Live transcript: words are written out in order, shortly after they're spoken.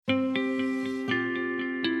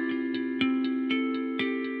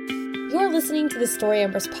listening to the Story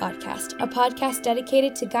Embers podcast, a podcast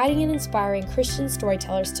dedicated to guiding and inspiring Christian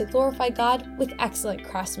storytellers to glorify God with excellent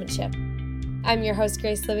craftsmanship. I'm your host,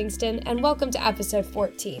 Grace Livingston, and welcome to episode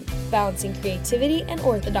 14, Balancing Creativity and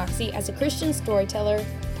Orthodoxy as a Christian Storyteller,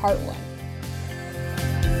 Part 1.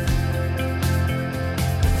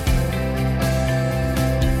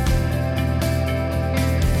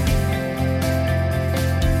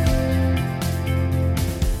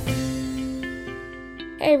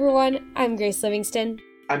 Hey everyone, I'm Grace Livingston.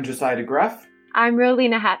 I'm Josiah DeGruff. I'm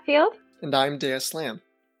Rolina Hatfield. And I'm Deus Lamb.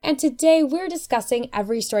 And today we're discussing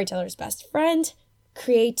every storyteller's best friend,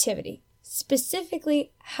 creativity.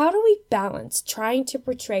 Specifically, how do we balance trying to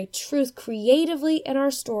portray truth creatively in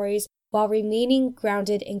our stories while remaining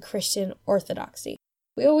grounded in Christian orthodoxy?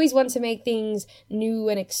 We always want to make things new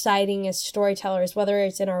and exciting as storytellers, whether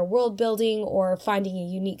it's in our world building or finding a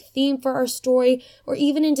unique theme for our story, or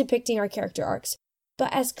even in depicting our character arcs.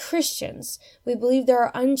 But as Christians, we believe there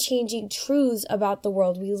are unchanging truths about the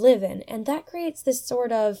world we live in, and that creates this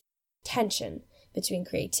sort of tension between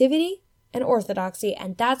creativity and orthodoxy,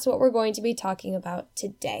 and that's what we're going to be talking about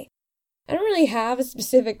today. I don't really have a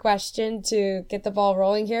specific question to get the ball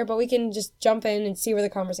rolling here, but we can just jump in and see where the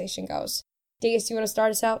conversation goes. Deus, you want to start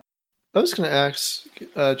us out? I was going to ask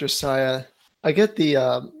Josiah, I get the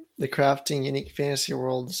crafting unique fantasy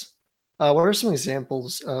worlds. What are some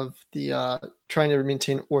examples of the trying to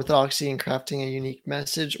maintain orthodoxy and crafting a unique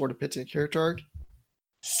message or depicting a character arc?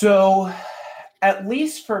 So, at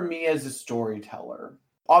least for me as a storyteller,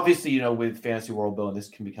 obviously, with fantasy world building, this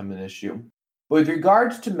can become an issue. But with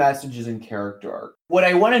regards to messages and character arc, what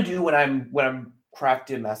I want to do when I'm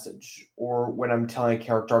crafting a message or when I'm telling a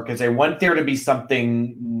character arc is I want there to be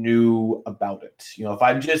something new about it. If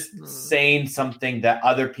I'm just saying something that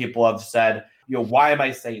other people have said, why am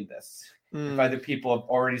I saying this? If other people have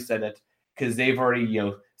already said it because they've already,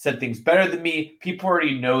 said things better than me, people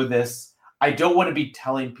already know this. I don't want to be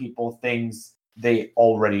telling people things they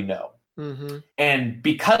already know. Mm-hmm. And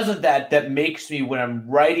because of that, that makes me, when I'm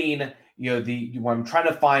writing, when I'm trying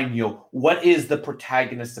to find, what is the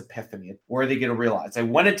protagonist's epiphany? Where are they going to realize? I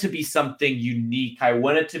want it to be something unique. I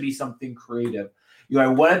want it to be something creative. I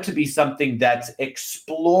want it to be something that's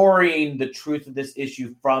exploring the truth of this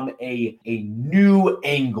issue from a new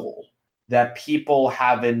angle that people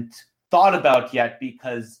haven't thought about yet,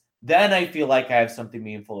 because then I feel like I have something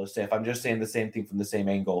meaningful to say. If I'm just saying the same thing from the same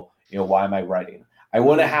angle, why am I writing? I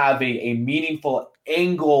want to have a meaningful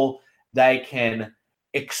angle that I can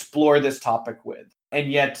explore this topic with. And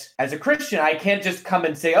yet, as a Christian, I can't just come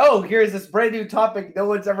and say, oh, here's this brand new topic no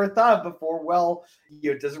one's ever thought of before. Well,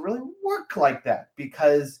 it doesn't really work like that,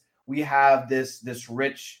 because we have this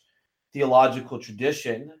rich theological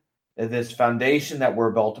tradition, this foundation that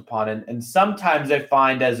we're built upon. And sometimes I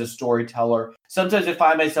find as a storyteller, sometimes I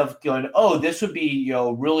find myself going, oh, this would be,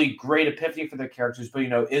 really great epiphany for the characters. But,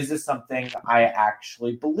 is this something I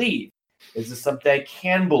actually believe? Is this something I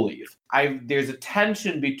can believe? There's a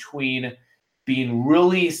tension between being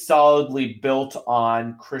really solidly built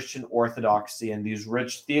on Christian orthodoxy and these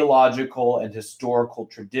rich theological and historical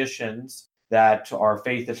traditions that our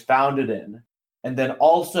faith is founded in, and then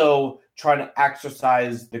also trying to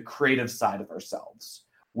exercise the creative side of ourselves,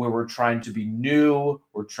 where we're trying to be new,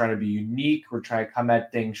 we're trying to be unique, we're trying to come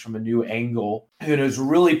at things from a new angle. And it's a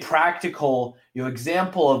really practical,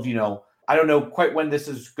 example of, I don't know quite when this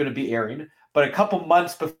is going to be airing, but a couple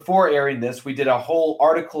months before airing this, we did a whole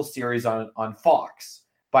article series on Fox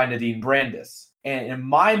by Nadine Brandes. And in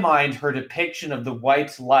my mind, her depiction of the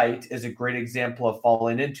white light is a great example of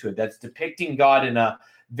falling into it. That's depicting God in a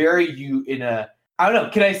I don't know,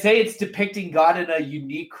 can I say it's depicting God in a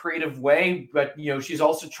unique, creative way? But, she's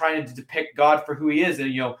also trying to depict God for who he is.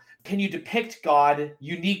 And, can you depict God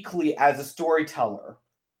uniquely as a storyteller?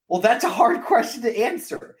 Well, that's a hard question to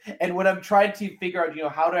answer. And when I'm trying to figure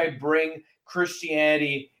out, how do I bring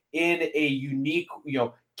Christianity in a unique,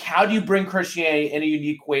 how do you bring Christianity in a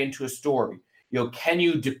unique way into a story? Can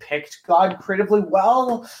you depict God creatively?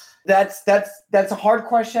 Well, that's a hard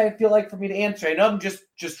question, I feel like, for me to answer. I know I'm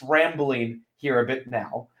just rambling here a bit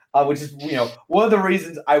now, which is, one of the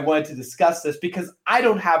reasons I wanted to discuss this, because I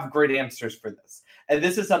don't have great answers for this. And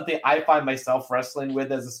this is something I find myself wrestling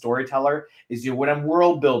with as a storyteller is, when I'm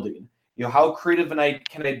world building, how creative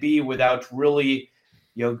can I be without really,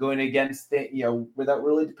 going against without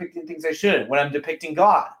really depicting things I shouldn't. When I'm depicting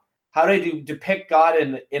God, how do I depict God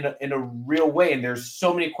in a real way? And there's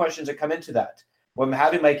so many questions that come into that. When I'm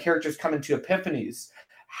having my characters come into epiphanies,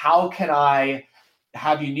 how can I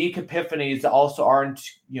have unique epiphanies that also aren't,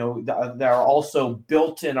 that are also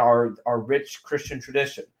built in our rich Christian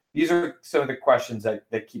tradition? These are some of the questions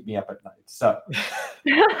that keep me up at night. So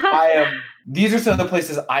These are some of the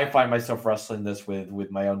places I find myself wrestling this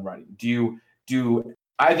with my own writing. Do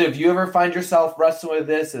either of you ever find yourself wrestling with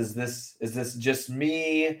this? Is this just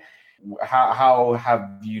me? How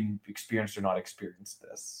have you experienced or not experienced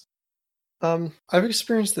this? I've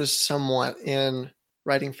experienced this somewhat in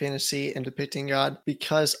writing fantasy and depicting God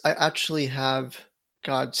because I actually have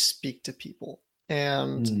God speak to people,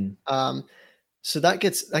 and so that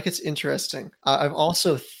gets interesting. I've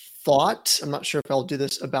also thought, I'm not sure if I'll do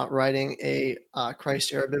this, about writing a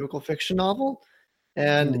Christ era biblical fiction novel,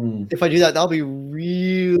 and if I do that, that'll be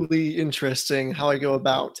really interesting how I go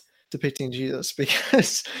about depicting Jesus,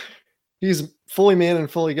 because he's fully man and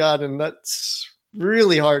fully God, and that's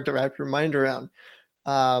really hard to wrap your mind around,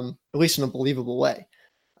 at least in a believable way.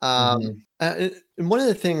 And one of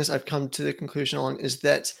the things I've come to the conclusion on is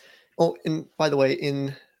that, and by the way,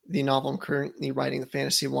 in the novel I'm currently writing, the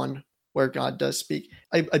fantasy one where God does speak,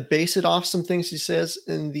 I base it off some things he says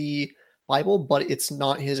in the Bible, but it's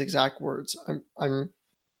not his exact words. I'm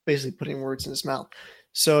basically putting words in his mouth.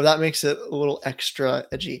 So that makes it a little extra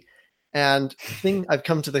edgy. And the thing I've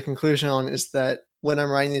come to the conclusion on is that when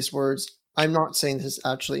I'm writing these words, I'm not saying this is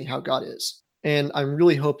actually how God is. And I'm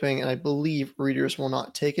really hoping, and I believe readers will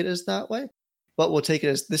not take it as that way, but will take it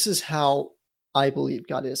as this is how I believe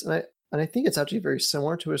God is. And I think it's actually very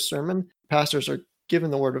similar to a sermon. Pastors are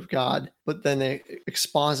given the word of God, but then they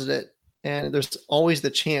exposit it, and there's always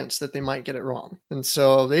the chance that they might get it wrong. And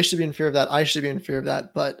so they should be in fear of that. I should be in fear of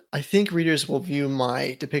that. But I think readers will view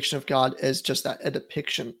my depiction of God as just that, a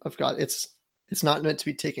depiction of God. It's not meant to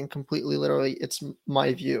be taken completely literally. It's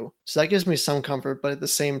my view. So that gives me some comfort. But at the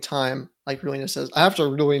same time, like Relina says, I have to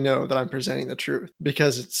really know that I'm presenting the truth,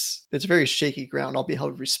 because it's very shaky ground. I'll be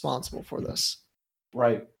held responsible for this.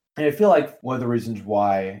 Right. And I feel like one of the reasons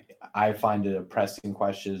why I find it a pressing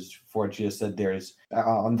question is for what you just said there is,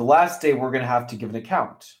 on the last day, we're going to have to give an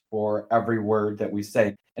account for every word that we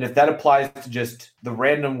say. And if that applies to just the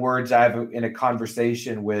random words I have in a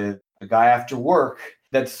conversation with a guy after work,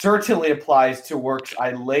 that certainly applies to words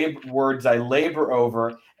I labor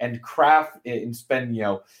over and craft and spend,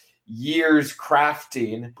 years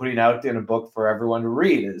crafting, putting out in a book for everyone to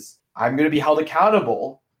read. Is I'm going to be held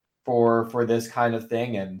accountable for this kind of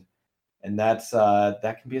thing, and that's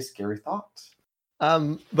that can be a scary thought.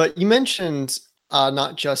 But you mentioned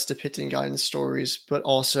not just depicting God in stories, but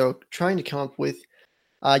also trying to come up with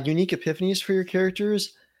unique epiphanies for your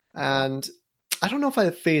characters. And I don't know if I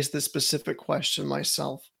faced this specific question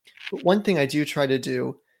myself, but one thing I do try to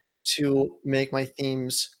do to make my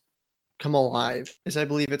themes come alive is I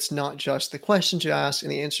believe it's not just the questions you ask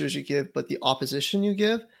and the answers you give, but the opposition you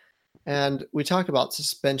give. And we talk about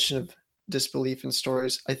suspension of disbelief in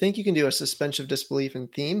stories. I think you can do a suspension of disbelief in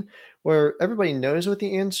theme where everybody knows what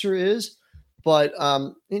the answer is, but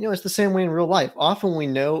it's the same way in real life. Often we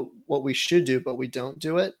know what we should do, but we don't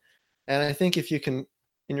do it. And I think if you can,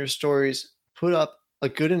 in your stories, put up a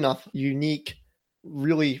good enough, unique,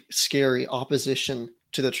 really scary opposition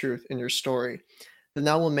to the truth in your story, then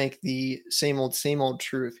that will make the same old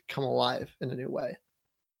truth come alive in a new way.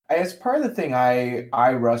 As part of the thing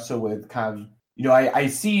I wrestle with, kind of, I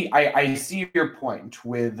see your point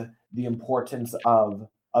with the importance of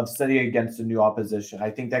studying against a new opposition.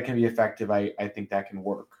 I think that can be effective. I think that can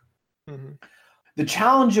work. Mm-hmm. The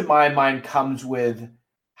challenge in my mind comes with,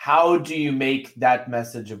 how do you make that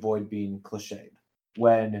message avoid being cliched?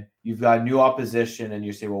 When you've got new opposition and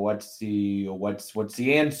you say, well, what's the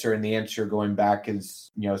answer? And the answer going back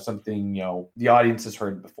is, something, the audience has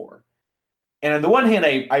heard before. And on the one hand,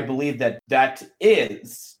 I believe that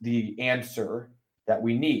is the answer that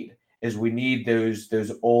we need, is we need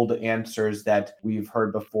those old answers that we've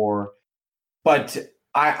heard before. But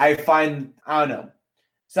I find, I don't know,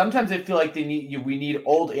 sometimes I feel like we need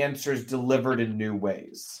old answers delivered in new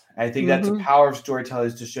ways. I think that's the power of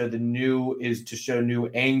storytelling, is to show new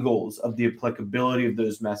angles of the applicability of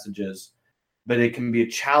those messages. But it can be a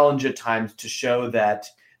challenge at times to show that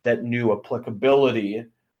new applicability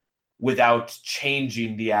without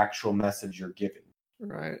changing the actual message you're giving.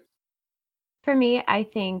 Right. For me, I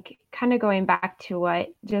think, kind of going back to what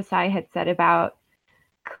Josiah had said about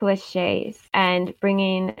cliches and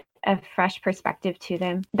bringing a fresh perspective to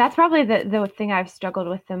them, that's probably the thing I've struggled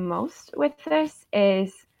with the most with this.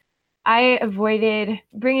 Is I avoided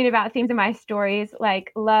bringing about themes in my stories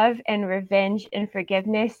like love and revenge and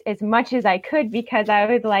forgiveness as much as I could, because I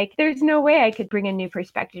was like, there's no way I could bring a new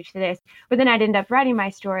perspective to this. But then I'd end up writing my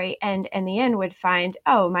story and in the end would find,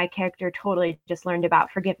 oh, my character totally just learned about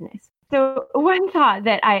forgiveness. So one thought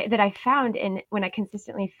that I found when I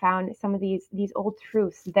consistently found some of these old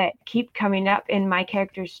truths that keep coming up in my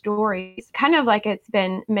characters' stories, kind of like it's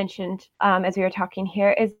been mentioned as we were talking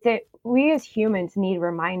here, is that we as humans need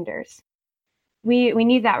reminders. We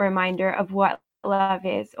need that reminder of what love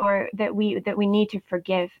is, or that we need to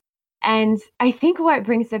forgive. And I think what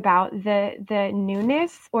brings about the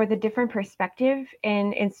newness or the different perspective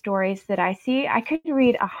in stories that I see, I could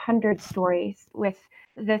read 100 stories with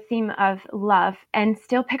the theme of love and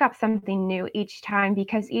still pick up something new each time,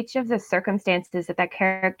 because each of the circumstances that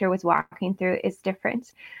character was walking through is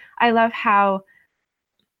different. I love how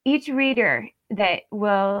each reader that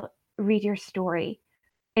will read your story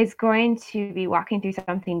is going to be walking through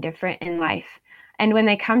something different in life. And when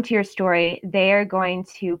they come to your story, they are going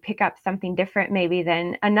to pick up something different maybe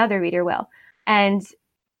than another reader will. And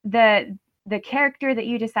the character that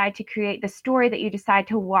you decide to create, the story that you decide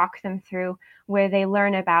to walk them through, where they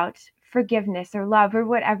learn about forgiveness or love or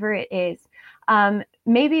whatever it is,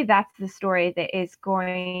 maybe that's the story that is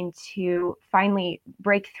going to finally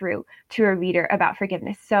break through to a reader about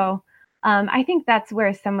forgiveness. So I think that's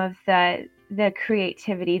where some of the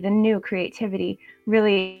creativity, the new creativity,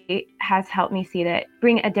 really has helped me see that,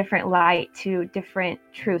 bring a different light to different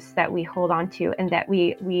truths that we hold on to and that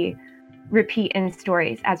we repeat in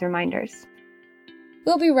stories as reminders.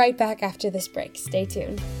 We'll be right back after this break. Stay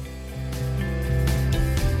tuned.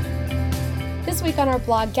 This week on our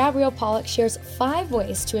blog, Gabrielle Pollock shares 5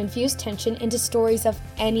 ways to infuse tension into stories of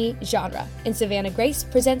any genre. And Savannah Grace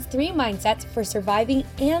presents 3 mindsets for surviving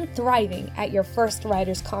and thriving at your first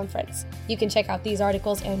writers' conference. You can check out these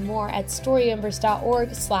articles and more at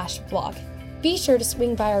storyembers.org/blog. Be sure to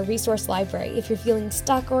swing by our resource library if you're feeling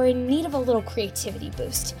stuck or in need of a little creativity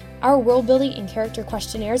boost. Our world building and character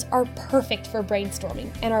questionnaires are perfect for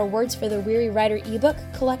brainstorming, and our Words for the Weary Writer ebook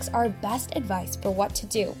collects our best advice for what to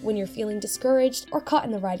do when you're feeling discouraged or caught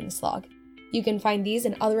in the writing slog. You can find these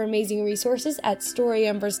and other amazing resources at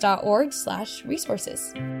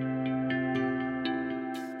storyembers.org/resources.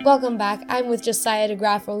 Welcome back. I'm with Josiah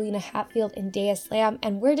DeGraff, Rolina Hatfield, and Dea Slam,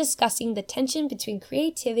 and we're discussing the tension between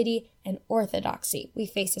creativity and orthodoxy we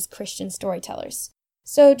face as Christian storytellers.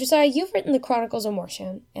 So, Josiah, you've written the Chronicles of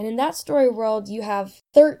Morshan, and in that story world, you have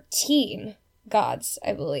 13 gods,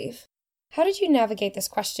 I believe. How did you navigate this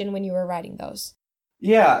question when you were writing those?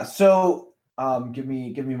 Yeah, so give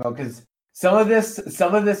me a moment, because some of this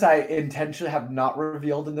I intentionally have not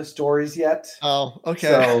revealed in the stories yet. Oh, okay.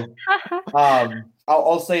 So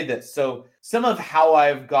I'll say this. So some of how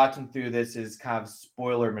I've gotten through this is kind of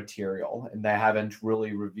spoiler material, and I haven't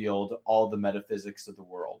really revealed all the metaphysics of the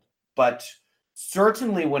world. But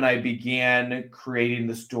certainly when I began creating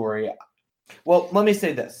the story, well, let me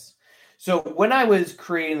say this. So when I was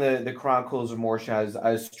creating the Chronicles of Morshan,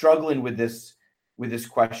 I was struggling with this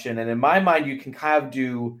question. And in my mind, you can kind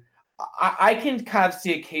of I can kind of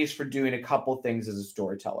see a case for doing a couple things as a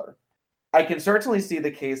storyteller. I can certainly see the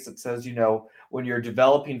case that says, when you're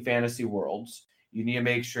developing fantasy worlds, you need to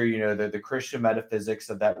make sure, that the Christian metaphysics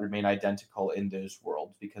of that remain identical in those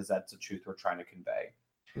worlds, because that's the truth we're trying to convey.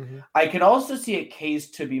 Mm-hmm. I can also see a case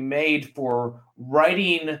to be made for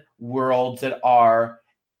writing worlds that are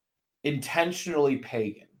intentionally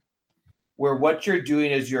pagan, where what you're doing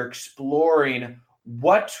is you're exploring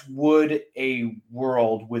what would a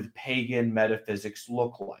world with pagan metaphysics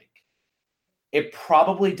look like. It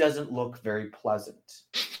probably doesn't look very pleasant.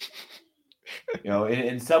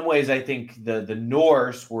 In some ways, I think the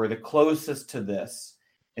Norse were the closest to this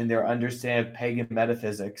in their understanding of pagan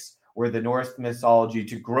metaphysics, where the Norse mythology,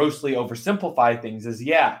 to grossly oversimplify things, is,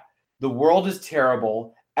 the world is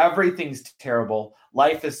terrible, everything's terrible,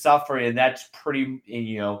 life is suffering, and that's pretty,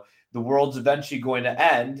 the world's eventually going to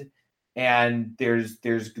end, and there's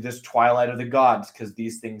this twilight of the gods, because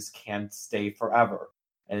these things can't stay forever,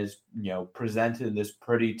 and is, presented in this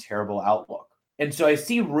pretty terrible outlook. And so I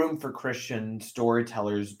see room for Christian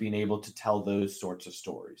storytellers being able to tell those sorts of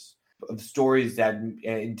stories that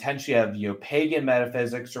intentionally have, pagan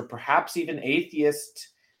metaphysics, or perhaps even atheist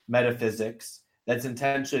metaphysics that's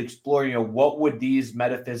intentionally exploring, what would these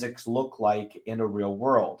metaphysics look like in a real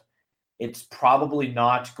world? It's probably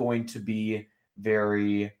not going to be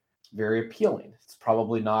very, very appealing. It's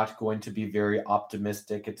probably not going to be very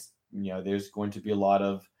optimistic. It's, there's going to be a lot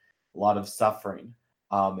of suffering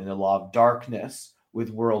and a lot of darkness with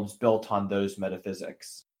worlds built on those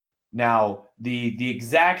metaphysics. Now, the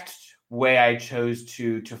exact way I chose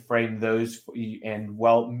to frame those and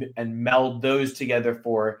meld those together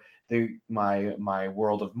for my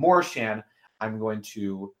world of Morshan, I'm going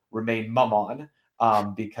to remain mum on,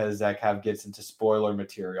 because that kind of gets into spoiler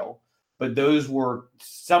material. But those were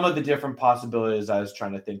some of the different possibilities I was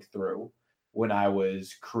trying to think through when I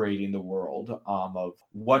was creating the world, of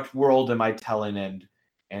what world am I telling,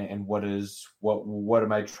 and what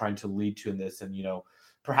am I trying to lead to in this? And,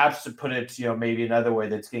 perhaps to put it, maybe another way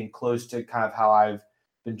that's getting close to kind of how I've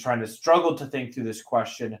been trying to struggle to think through this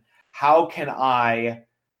question: how can I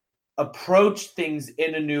approach things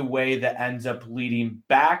in a new way that ends up leading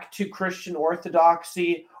back to Christian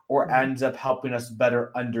orthodoxy, or ends up helping us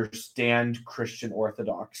better understand Christian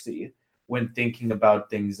orthodoxy when thinking about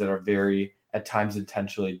things that are very, at times,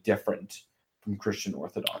 intentionally different from Christian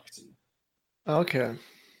orthodoxy? Okay.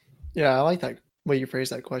 Yeah, I like that way you phrase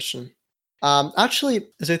that question. Actually,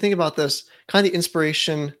 as I think about this, kind of the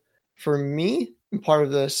inspiration for me, and part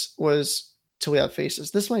of this was Till We Have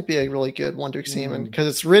Faces. This might be a really good one to examine because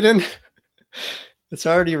it's written, it's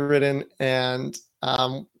already written, and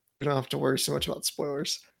we don't have to worry so much about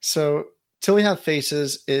spoilers. So Till We Have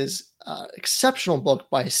Faces is an exceptional book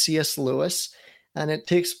by C.S. Lewis, and it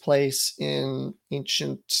takes place in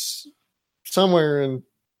somewhere in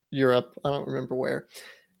Europe. I don't remember where.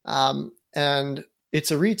 And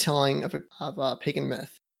it's a retelling of a pagan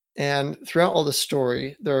myth. And throughout all the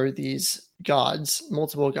story, there are these gods,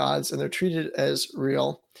 multiple gods, and they're treated as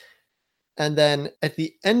real. And then at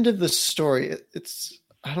the end of the story,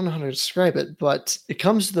 I don't know how to describe it, but it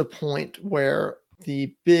comes to the point where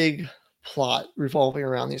the big plot revolving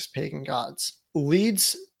around these pagan gods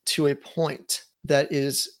leads to a point that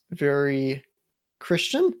is very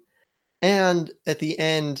Christian. And at the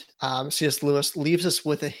end, C.S. Lewis leaves us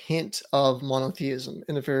with a hint of monotheism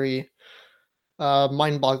in a very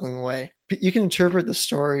mind-boggling way. You can interpret the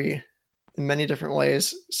story in many different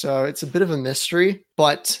ways, so it's a bit of a mystery,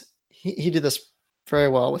 but he did this very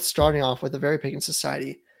well, with starting off with a very pagan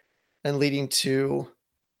society and leading to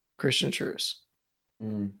Christian truths.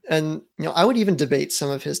 And I would even debate some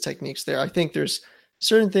of his techniques there. I think there's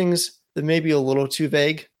certain things that may be a little too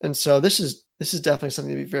vague, and so this is definitely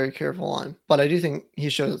something to be very careful on. But I do think he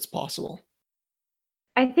shows it's possible.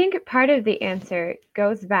 I think part of the answer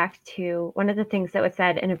goes back to one of the things that was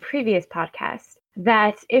said in a previous podcast,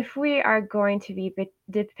 that if we are going to be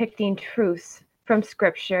depicting truths from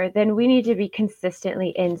Scripture, then we need to be consistently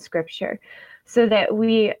in Scripture so that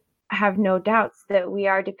we have no doubts that we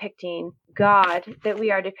are depicting God, that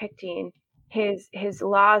we are depicting his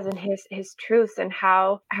laws and his truths, and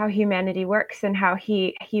how humanity works, and how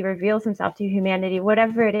he reveals himself to humanity.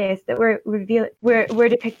 Whatever it is that we're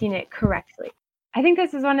depicting it correctly. I think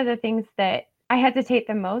this is one of the things that I hesitate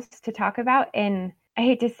the most to talk in, and I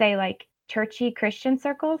hate to say, like, churchy Christian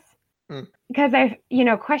circles, because I've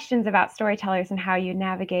questions about storytellers and how you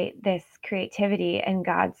navigate this creativity and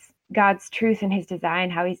God's truth and his design,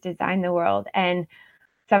 how he's designed the world, and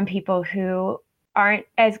some people who aren't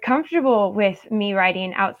as comfortable with me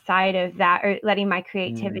writing outside of that, or letting my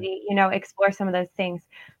creativity, explore some of those things.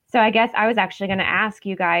 So I guess I was actually going to ask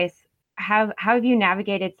you guys, how have you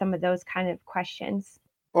navigated some of those kind of questions?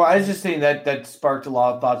 Well, I was just saying that sparked a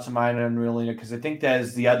lot of thoughts of mine on Relina, because I think that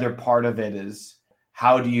is the other part of it, is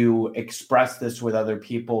how do you express this with other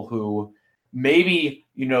people who maybe,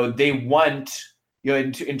 they want,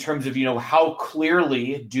 in terms of, how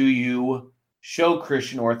clearly do you show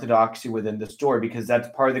Christian orthodoxy within the story, because that's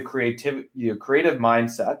part of the creative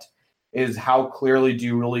mindset, is how clearly do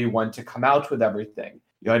you really want to come out with everything.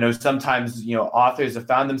 I know sometimes, authors have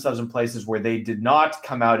found themselves in places where they did not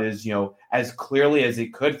come out as, as clearly as they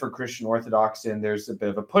could for Christian orthodoxy, and there's a bit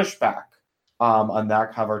of a pushback on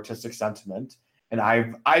that kind of artistic sentiment. And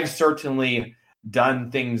I've certainly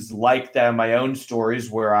done things like that in my own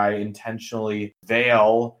stories, where I intentionally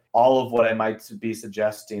veil all of what I might be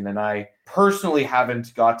suggesting. And I personally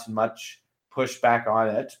haven't gotten much pushback on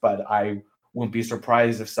it, but I wouldn't be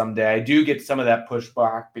surprised if someday I do get some of that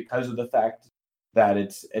pushback, because of the fact that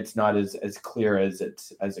it's not as clear as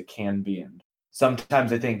it can be. And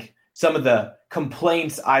sometimes I think some of the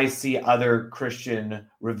complaints I see other Christian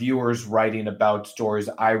reviewers writing about stories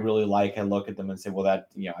I really like, I look at them and say, well, that,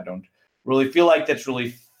 I don't really feel like that's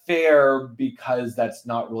really fair, because that's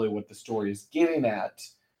not really what the story is getting at.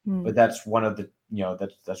 But that's one of the,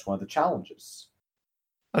 that's one of the challenges.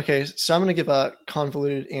 Okay, so I'm going to give a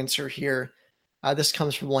convoluted answer here. This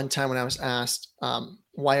comes from one time when I was asked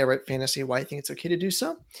why I write fantasy, why I think it's okay to do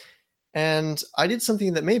so. And I did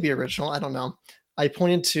something that may be original. I don't know. I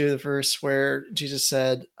pointed to the verse where Jesus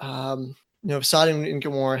said, if Sodom and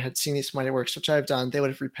Gomorrah had seen these mighty works, which I have done, they would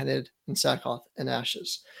have repented in sackcloth and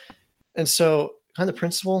ashes. And so kind of the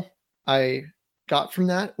principle I got from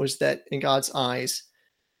that was that in God's eyes,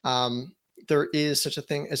 there is such a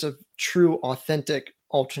thing as a true, authentic,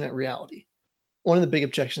 alternate reality. One of the big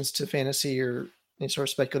objections to fantasy or any sort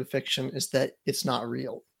of speculative fiction is that it's not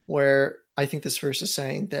real. Where I think this verse is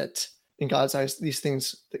saying that in God's eyes, these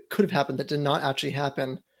things that could have happened that did not actually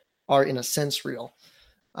happen are in a sense real.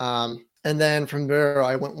 And then from there,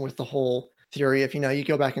 I went with the whole theory of, you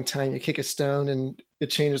go back in time, you kick a stone and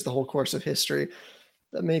it changes the whole course of history.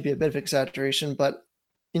 That may be a bit of exaggeration, but,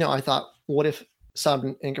 I thought, what if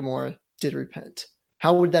Sodom and Gomorrah did repent?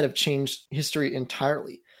 How would that have changed history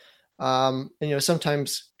entirely? And,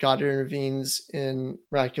 sometimes God intervenes in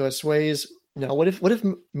miraculous ways. What if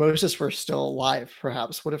Moses were still alive,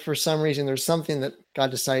 perhaps? What if for some reason there's something that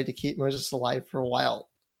God decided to keep Moses alive for a while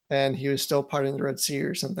and he was still parting the Red Sea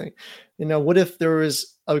or something? What if there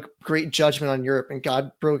was a great judgment on Europe and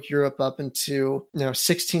God broke Europe up into,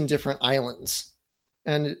 16 different islands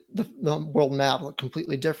and the world map looked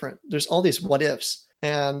completely different? There's all these what ifs.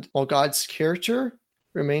 And while God's character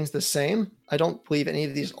remains the same, I don't believe any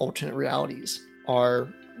of these alternate realities are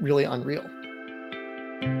really unreal.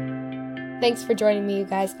 Thanks for joining me, you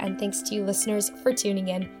guys, and thanks to you listeners for tuning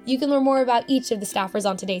in. You can learn more about each of the staffers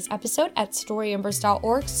on today's episode at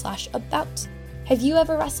storyembers.org/about. Have you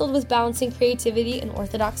ever wrestled with balancing creativity and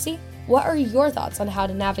orthodoxy? What are your thoughts on how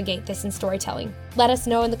to navigate this in storytelling? Let us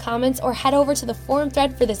know in the comments or head over to the forum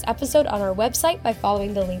thread for this episode on our website by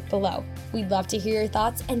following the link below. We'd love to hear your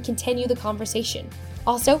thoughts and continue the conversation.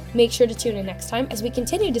 Also, make sure to tune in next time as we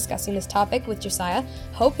continue discussing this topic with Josiah,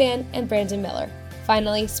 Hope Ann, and Brandon Miller.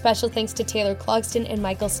 Finally, special thanks to Taylor Clogston and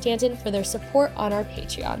Michael Stanton for their support on our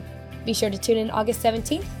Patreon. Be sure to tune in August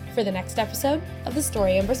 17th for the next episode of the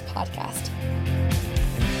Story Embers podcast.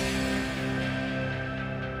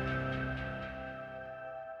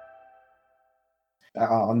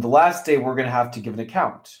 On the last day, we're going to have to give an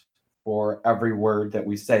account for every word that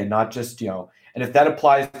we say, not just, and if that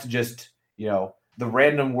applies to just, the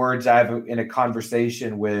random words I have in a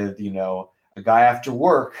conversation with, a guy after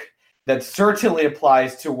work, that certainly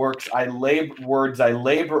applies to words I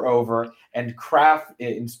labor over and craft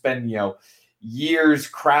and spend, years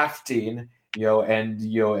crafting,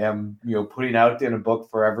 and, am, putting out in a book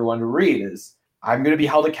for everyone to read. Is I'm going to be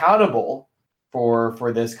held accountable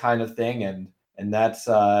for this kind of thing. And that's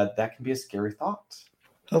that can be a scary thought.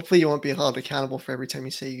 Hopefully you won't be held accountable for every time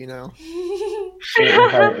you say Yeah,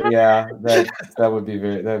 that would be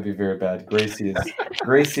very bad.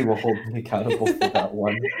 Gracie will hold me accountable for that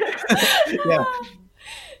one. Yeah.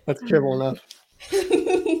 That's trivial enough.